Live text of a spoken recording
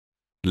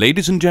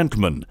Ladies and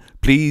gentlemen,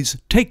 please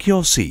take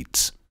your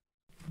seats.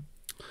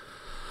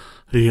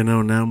 You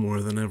know, now more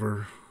than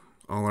ever,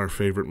 all our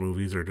favorite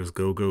movies are just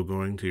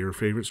going to your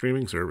favorite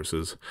streaming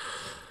services.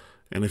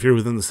 And if you're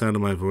within the sound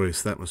of my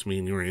voice, that must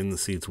mean you're in the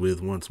seats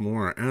with once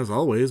more. As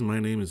always, my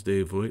name is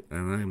Dave Voigt,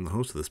 and I am the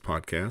host of this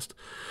podcast,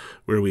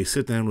 where we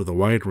sit down with a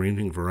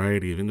wide-ranging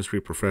variety of industry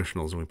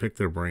professionals and we pick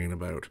their brain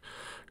about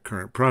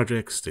current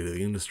projects, state of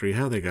the industry,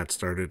 how they got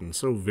started, and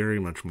so very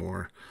much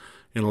more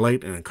in a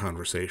light and a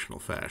conversational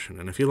fashion.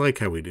 And if you like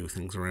how we do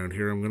things around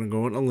here, I'm going to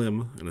go on a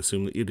limb and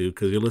assume that you do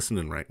because you're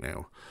listening right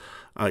now.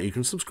 You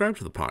can subscribe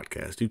to the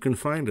podcast. You can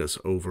find us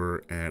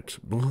over at,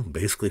 well,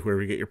 basically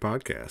wherever you get your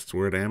podcasts.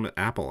 We're at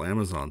Apple,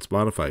 Amazon,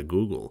 Spotify,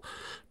 Google,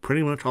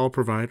 pretty much all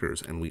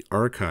providers. And we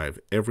archive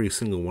every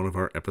single one of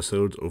our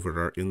episodes over at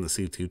our In the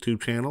Seats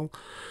YouTube channel.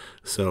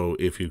 So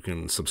if you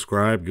can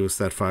subscribe, give us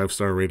that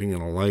 5-star rating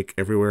and a like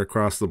everywhere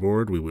across the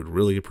board, we would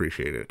really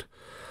appreciate it.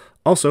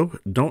 Also,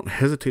 don't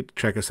hesitate to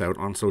check us out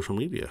on social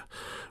media.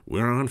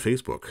 We're on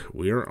Facebook,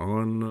 we're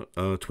on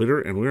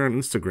Twitter, and we're on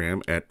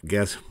Instagram at,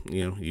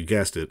 you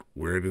guessed it,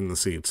 we're In the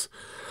Seats,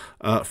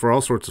 for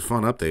all sorts of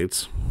fun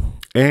updates.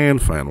 And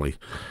finally,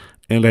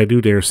 and I do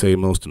dare say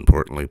most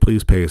importantly,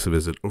 please pay us a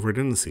visit over at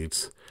In the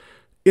Seats,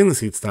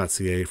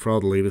 intheseats.ca, for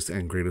all the latest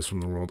and greatest from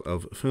the world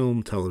of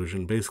film,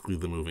 television, basically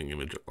the moving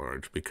image at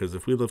large. Because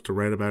if we love to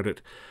write about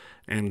it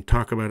and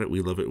talk about it, we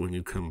love it when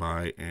you come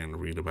by and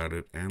read about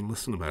it and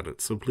listen about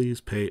it. So please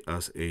pay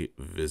us a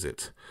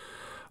visit.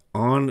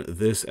 On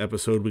this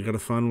episode, we got a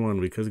fun one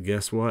because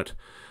guess what?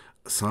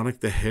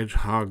 Sonic the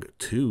Hedgehog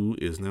 2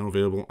 is now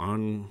available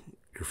on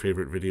your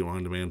favorite video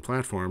on demand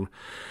platform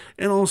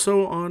and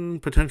also on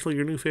potentially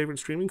your new favorite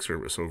streaming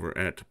service over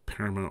at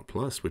Paramount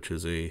Plus, which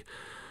is a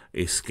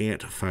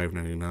scant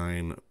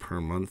 $5.99 per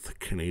month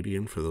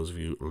Canadian for those of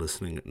you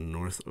listening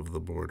north of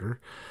the border.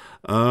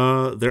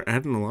 They're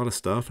adding a lot of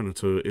stuff, and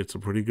it's a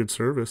pretty good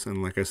service.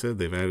 And like I said,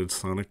 they've added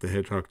Sonic the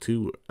Hedgehog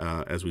 2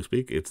 as we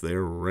speak. It's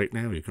there right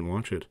now. You can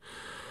watch it.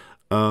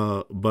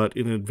 But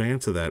in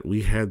advance of that,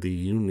 we had the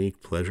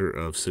unique pleasure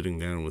of sitting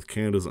down with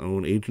Canada's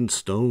own Agent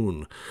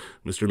Stone,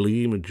 Mr.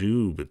 Lee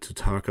Majdoub, to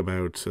talk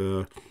about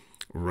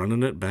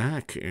running it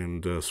back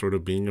and sort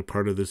of being a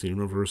part of this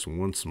universe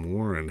once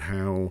more, and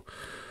how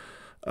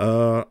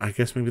I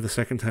guess maybe the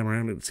second time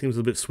around it seems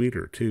a bit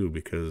sweeter too,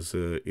 because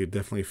it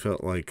definitely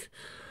felt like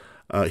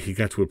he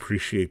got to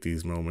appreciate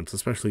these moments,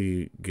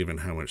 especially given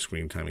how much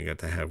screen time he got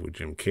to have with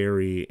Jim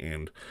Carrey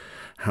and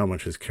how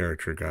much his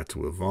character got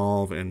to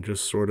evolve, and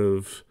just sort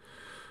of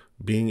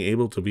being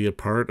able to be a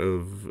part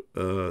of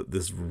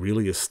this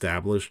really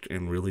established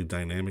and really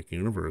dynamic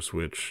universe,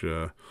 which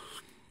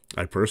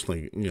I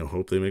personally,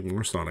 hope they make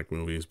more Sonic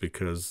movies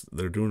because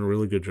they're doing a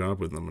really good job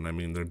with them. And I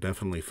mean, they're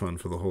definitely fun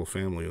for the whole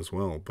family as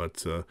well.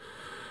 But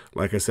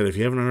like I said, if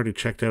you haven't already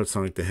checked out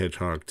Sonic the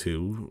Hedgehog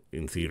 2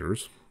 in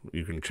theaters,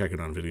 you can check it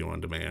on video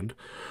on demand,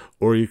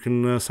 or you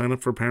can sign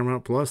up for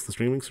Paramount Plus, the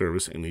streaming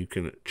service, and you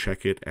can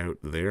check it out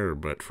there.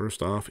 But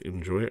first off,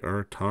 enjoy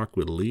our talk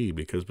with Lee,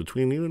 because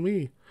between you and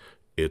me,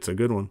 it's a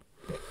good one.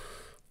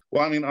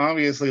 Well, I mean,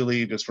 obviously,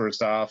 Lee, just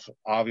first off,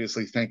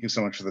 obviously, thank you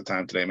so much for the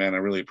time today, man. I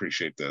really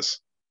appreciate this.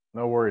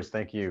 No worries.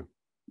 Thank you.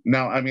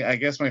 Now, I mean, I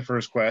guess my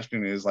first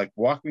question is, like,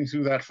 walk me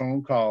through that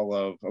phone call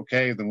of,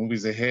 okay, the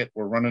movie's a hit,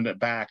 we're running it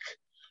back,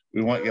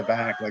 we want you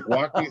back. Like,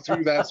 walk me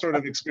through that sort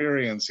of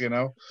experience,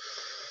 Yeah,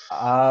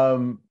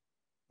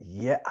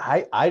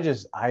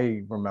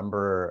 I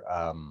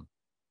remember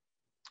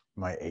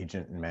my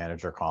agent and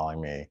manager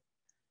calling me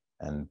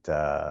and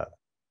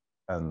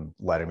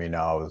letting me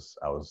know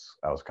I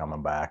was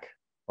coming back,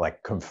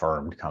 like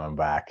confirmed coming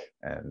back.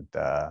 And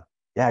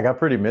yeah, I got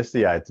pretty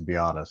misty-eyed, to be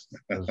honest.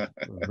 It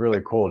was really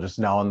cool just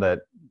knowing that,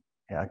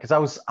 because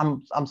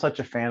I'm such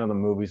a fan of the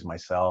movies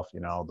myself,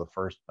 the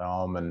first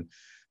film, and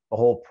the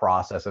whole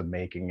process of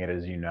making it,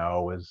 as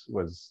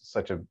was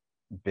such a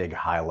big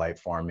highlight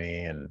for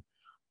me. And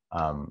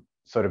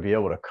so to be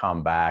able to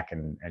come back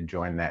and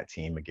join that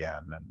team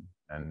again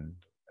and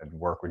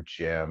work with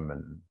Jim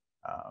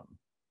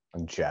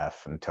and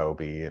Jeff and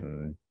Toby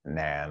and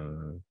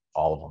Nan,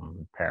 all of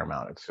them,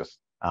 Paramount, it's just,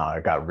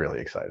 I got really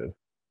excited.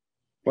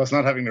 Plus,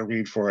 not having to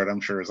read for it, I'm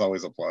sure, is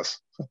always a plus.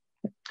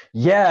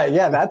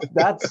 Yeah,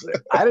 that's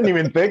I didn't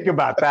even think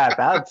about that.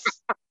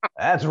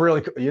 That's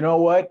really cool. You know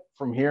what?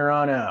 From here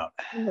on out,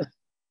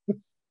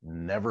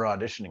 never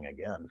auditioning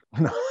again.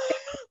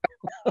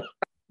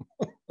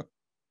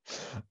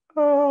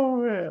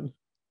 Oh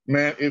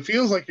man, it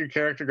feels like your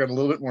character got a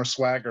little bit more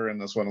swagger in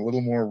this one, a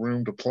little more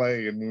room to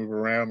play and move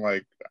around.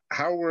 Like,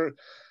 how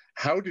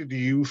did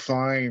you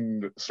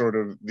find sort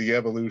of the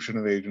evolution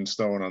of Agent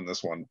Stone on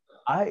this one?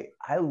 I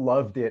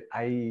loved it.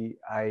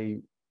 I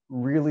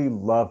really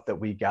loved that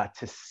we got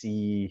to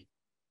see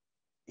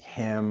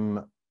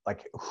him,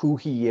 like, who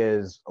he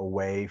is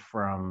away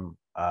from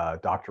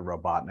Dr.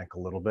 Robotnik a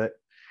little bit.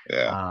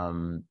 Yeah.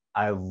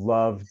 I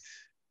loved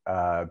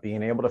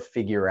being able to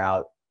figure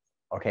out,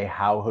 okay,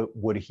 how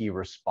would he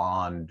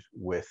respond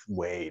with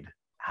Wade?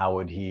 how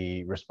would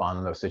he respond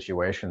in those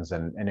situations?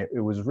 And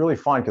it was really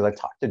fun because I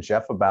talked to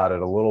Jeff about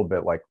it a little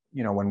bit, like,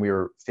 you know, when we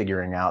were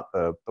figuring out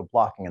the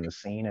blocking and the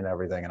scene and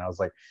everything. And I was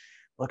like,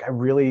 look,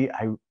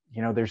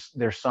 you know,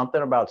 there's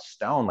something about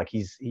Stone, like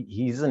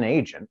he's an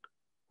agent,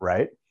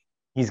 right?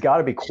 He's got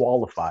to be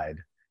qualified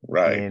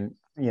Right. in,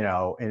 you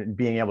know, in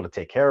being able to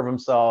take care of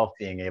himself,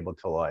 being able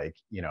to, like,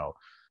 you know,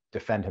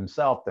 defend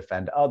himself,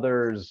 defend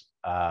others,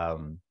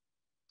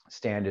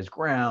 stand his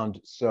ground.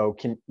 So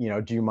you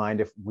know, do you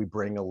mind if we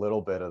bring a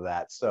little bit of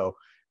that? So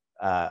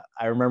I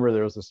remember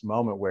there was this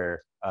moment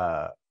where,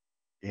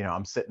 you know,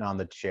 I'm sitting on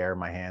the chair,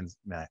 my hands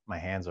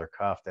are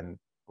cuffed, and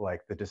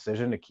like the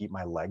decision to keep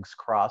my legs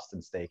crossed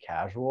and stay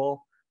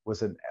casual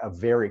was a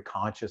very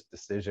conscious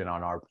decision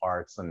on our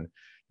parts, and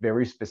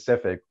very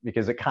specific,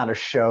 because it kind of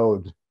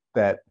showed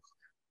that,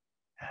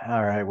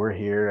 all right, we're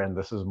here and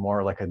this is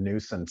more like a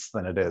nuisance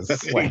than it is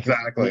like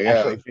Exactly.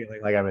 actually Yeah.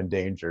 feeling like I'm in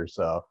danger.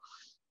 So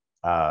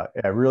yeah,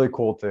 really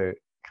cool to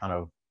kind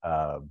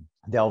of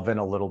delve in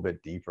a little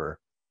bit deeper.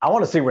 I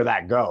want to see where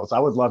that goes. I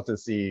would love to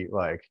see,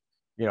 like,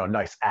 you know, a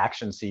nice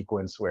action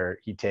sequence where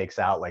he takes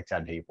out like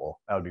 10 people.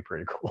 That would be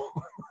pretty cool.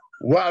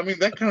 Well, I mean,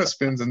 that kind of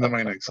spins into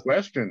my next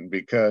question,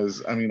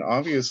 because I mean,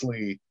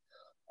 obviously,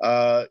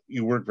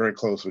 you work very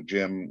close with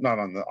Jim, not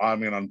on the, I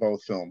mean, on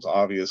both films,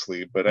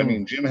 obviously, but I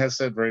mean, Jim has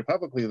said very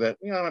publicly that,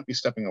 you know, I might be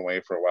stepping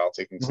away for a while,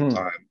 taking some Mm-hmm.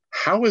 time.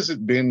 How has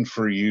it been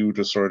for you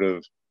to sort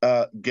of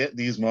get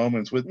these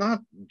moments with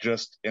not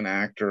just an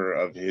actor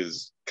of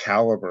his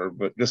caliber,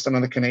 but just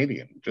another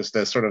Canadian, just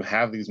to sort of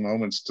have these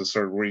moments to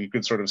sort of where you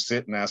could sort of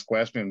sit and ask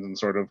questions and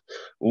sort of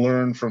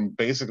learn from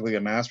basically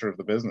a master of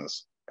the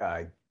business?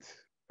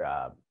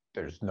 uh,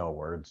 there's no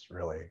words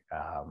really.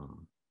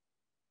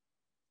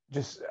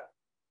 Just,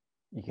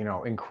 you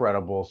know,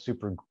 incredible,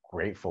 super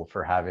grateful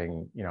for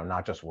having, you know,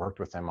 not just worked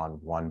with him on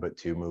one but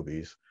two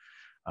movies,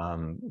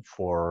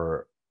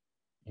 for,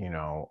 you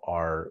know,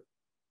 our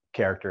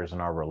characters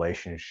and our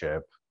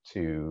relationship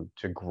to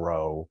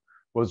grow.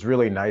 What was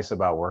really nice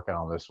about working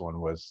on this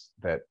one was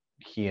that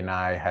he and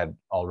I had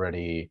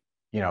already,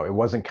 you know, it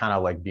wasn't kind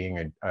of like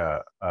being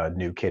a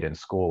new kid in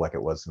school like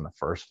it was in the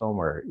first film,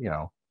 where, you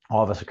know,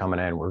 all of us are coming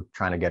in, we're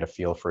trying to get a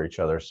feel for each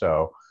other.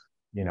 So,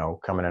 you know,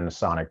 coming into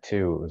Sonic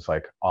 2, it was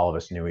like all of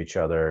us knew each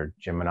other.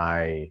 Jim and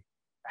I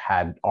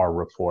had our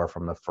rapport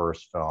from the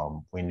first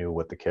film. We knew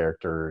what the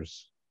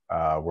characters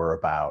were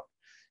about,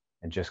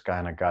 and just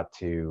kind of got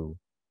to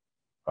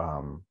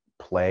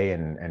play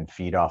and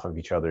feed off of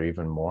each other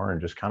even more,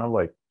 and just kind of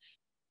like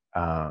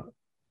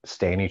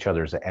stay in each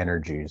other's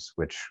energies,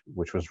 which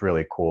was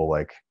really cool.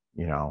 Like,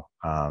 you know,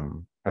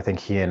 I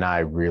think he and I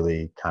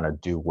really kind of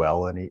do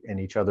well in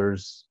each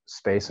other's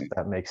space, if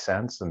that makes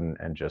sense, and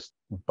just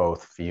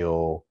both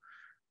feel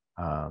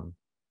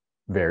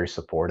very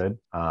supported.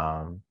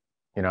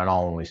 You know, and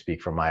I'll only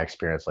speak from my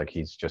experience. Like,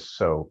 he's just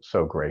so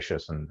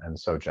gracious and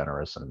so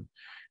generous, and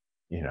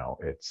you know,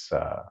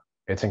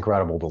 it's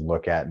incredible to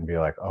look at and be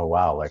like, oh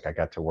wow, like I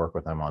got to work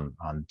with him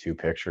on two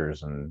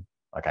pictures, and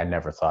like I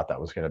never thought that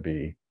was going to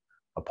be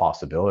a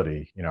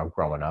possibility, you know,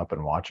 growing up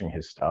and watching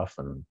his stuff,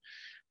 and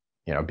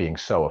you know, being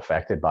so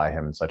affected by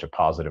him in such a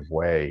positive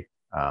way,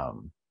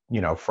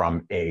 you know,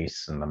 from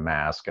Ace and The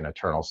Mask and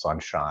Eternal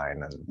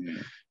Sunshine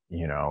and,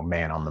 you know,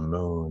 Man on the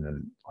Moon,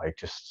 and like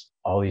just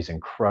all these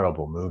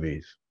incredible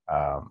movies,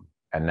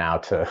 and now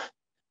to,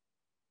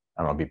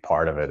 I don't know, be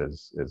part of it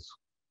is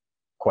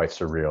quite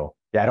surreal.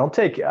 Yeah, I don't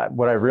take,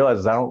 what I realize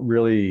is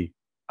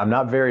I'm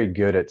not very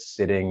good at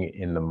sitting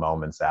in the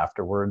moments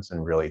afterwards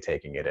and really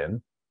taking it in.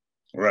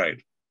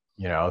 Right.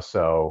 You know,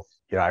 so,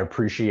 you know, I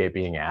appreciate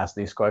being asked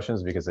these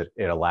questions because it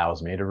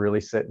allows me to really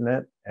sit in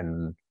it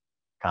and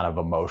kind of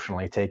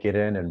emotionally take it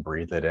in and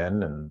breathe it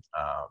in. And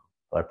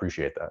I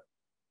appreciate that.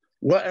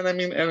 Well, and I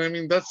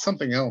mean that's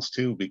something else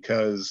too,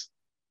 because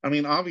I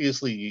mean,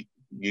 obviously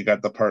you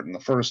got the part in the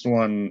first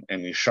one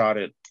and you shot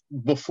it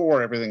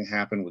before everything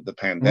happened with the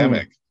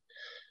pandemic,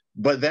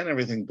 but then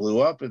everything blew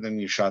up and then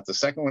you shot the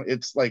second one.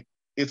 It's like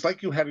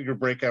you had your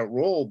breakout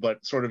role,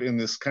 but sort of in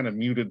this kind of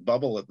muted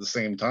bubble at the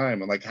same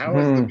time. And like, how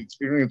has the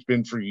experience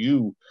been for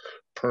you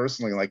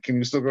personally? Like, can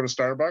you still go to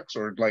Starbucks,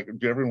 or like,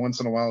 do every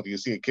once in a while do you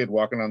see a kid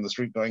walking on the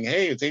street going,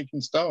 "Hey, it's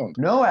Agent Stone"?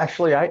 No,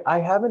 actually, I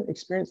haven't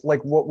experienced,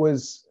 like, what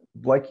was,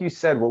 like you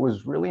said, what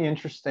was really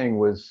interesting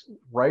was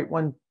right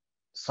when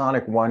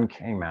Sonic 1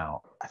 came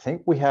out, I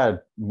think we had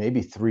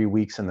maybe 3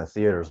 weeks in the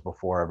theaters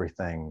before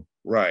everything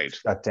Right.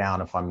 shut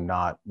down, if I'm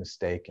not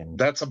mistaken.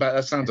 That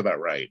sounds about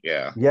right.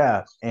 Yeah.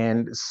 Yeah.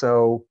 And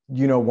so,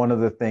 you know, one of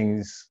the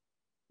things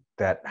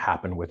that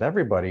happened with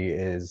everybody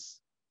is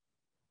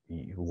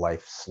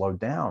life slowed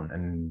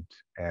down,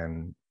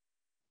 and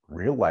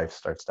real life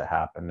starts to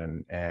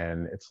happen,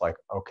 and it's like,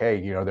 okay,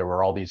 you know, there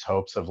were all these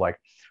hopes of like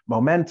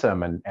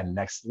momentum and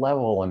next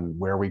level, and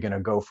where are we going to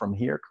go from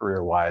here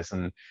career wise,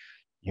 and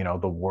you know,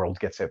 the world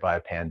gets hit by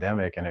a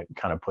pandemic, and it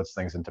kind of puts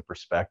things into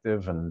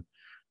perspective. And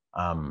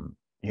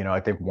you know,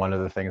 I think one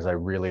of the things I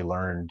really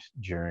learned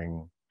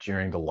during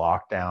the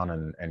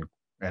lockdown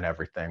and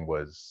everything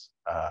was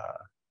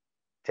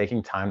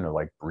taking time to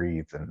like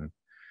breathe and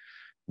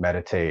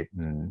meditate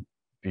and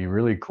be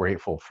really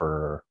grateful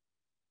for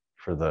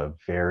the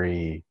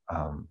very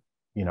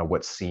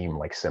what seem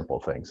like simple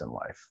things in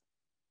life.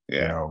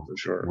 Yeah, for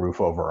sure.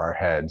 Roof over our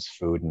heads,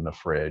 food in the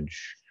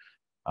fridge,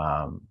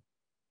 um,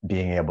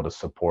 being able to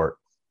support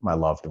my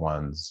loved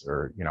ones,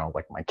 or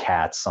like my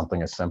cats.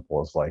 Something as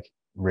simple as like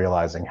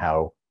realizing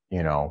how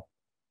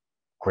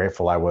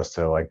grateful I was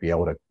to like be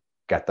able to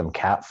get them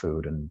cat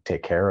food and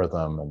take care of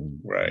them, and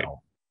Right.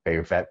 pay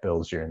vet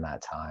bills during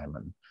that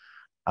time.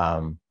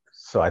 And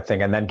so I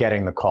think, and then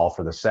getting the call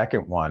for the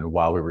second one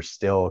while we were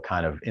still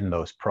kind of in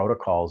those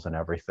protocols and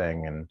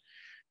everything. And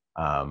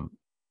um,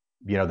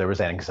 there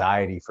was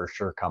anxiety for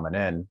sure coming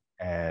in,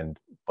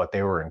 but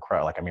they were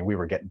incredible. Like, I mean, we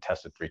were getting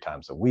tested 3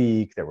 times a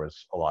week. There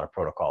was a lot of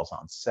protocols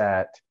on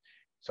set,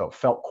 so it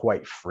felt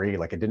quite free.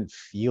 Like, it didn't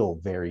feel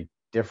very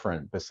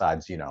different,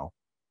 besides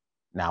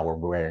now we're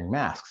wearing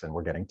masks and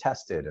we're getting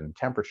tested and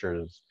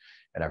temperatures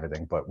and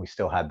everything, but we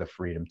still had the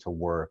freedom to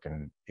work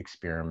and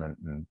experiment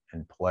and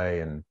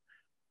play. And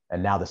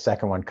now the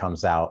second one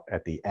comes out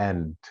at the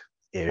end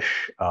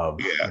ish of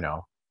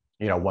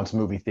once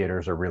movie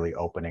theaters are really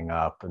opening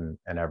up and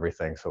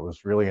everything. So it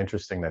was really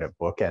interesting that it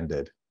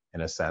bookended, in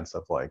a sense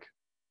of like,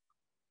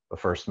 the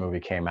first movie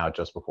came out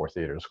just before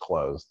theaters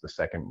closed. The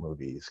second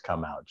movies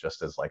come out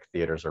just as like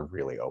theaters are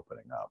really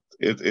opening up.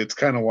 It's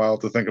kind of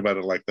wild to think about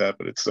it like that,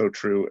 but it's so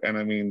true. And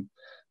I mean,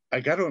 I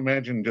got to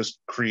imagine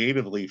just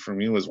creatively from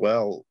you as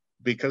well,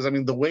 because I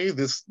mean, the way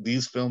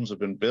these films have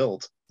been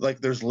built, like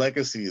there's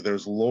legacy,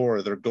 there's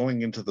lore, they're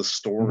going into the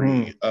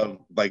story of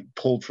like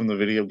pulled from the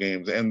video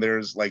games, and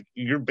there's like,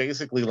 you're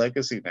basically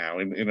legacy now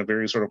in a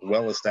very sort of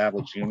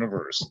well-established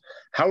universe.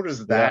 How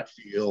does that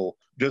feel,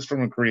 just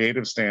from a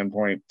creative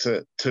standpoint,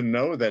 to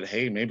know that,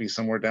 hey, maybe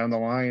somewhere down the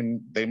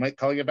line they might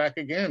call you back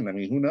again? I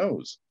mean, who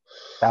knows?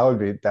 That would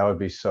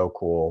be so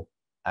cool.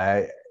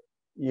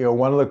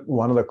 One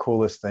of the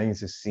coolest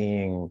things is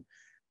seeing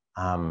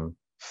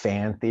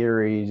fan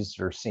theories,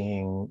 or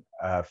seeing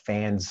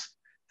fans.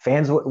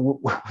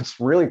 What's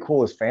really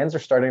cool is fans are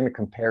starting to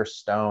compare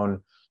Stone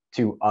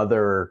to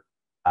other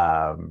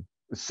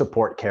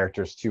support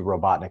characters, to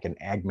Robotnik and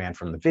Eggman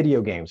from the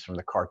video games, from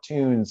the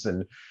cartoons.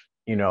 And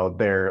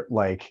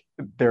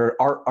there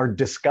are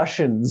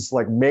discussions,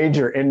 like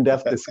major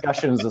in-depth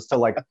discussions as to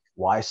like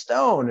why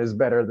Stone is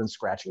better than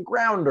Scratch and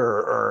Grounder,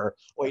 or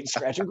wait,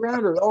 Scratch and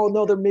Grounder, oh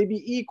no, they're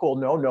maybe equal.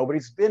 No,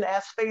 nobody's been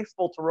as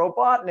faithful to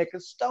Robotnik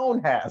as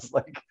Stone has.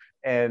 Like,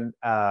 and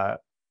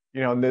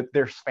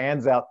there's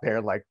fans out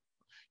there like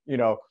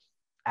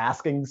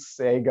asking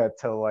Sega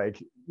to like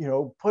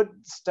put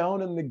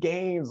Stone in the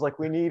games, like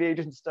we need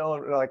Agent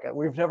Stone, like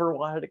we've never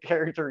wanted a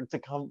character to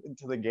come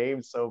into the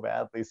game so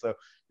badly. So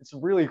it's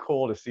really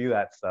cool to see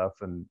that stuff,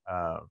 and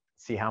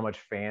see how much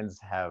fans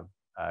have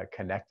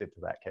connected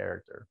to that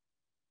character.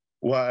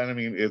 Well, and I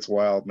mean, it's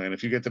wild, man.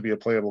 If you get to be a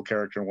playable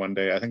character one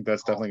day, I think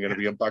that's definitely going to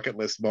be a bucket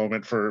list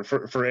moment for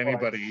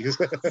anybody. This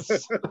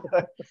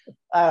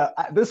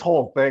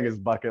whole thing is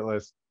bucket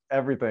list.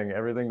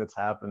 Everything that's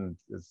happened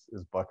is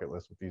bucket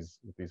list with these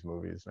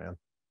movies, man.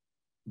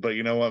 But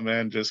you know what,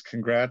 man? Just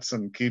congrats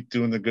and keep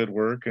doing the good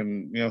work.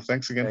 And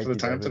thanks again for the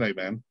time tonight,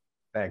 man.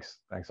 Thanks.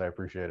 I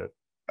appreciate it.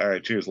 All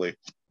right, cheers, Lee.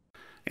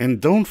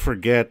 And don't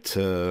forget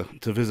to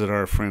visit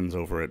our friends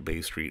over at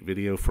Bay Street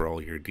Video for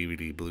all your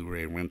DVD,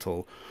 Blu-ray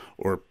rental,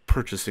 or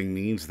purchasing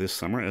needs this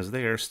summer, as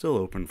they are still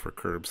open for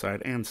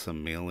curbside and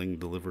some mailing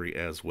delivery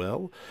as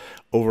well.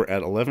 Over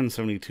at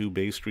 1172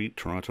 Bay Street,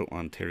 Toronto,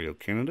 Ontario,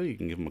 Canada, you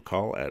can give them a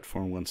call at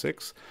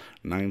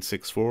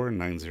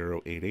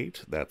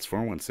 416-964-9088. That's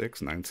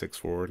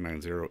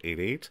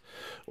 416-964-9088.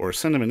 Or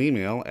send them an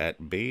email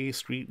at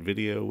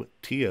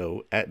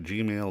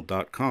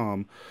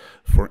baystreetvideoto@gmail.com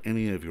for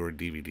any of your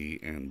DVD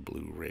and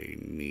Blu-ray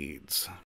needs.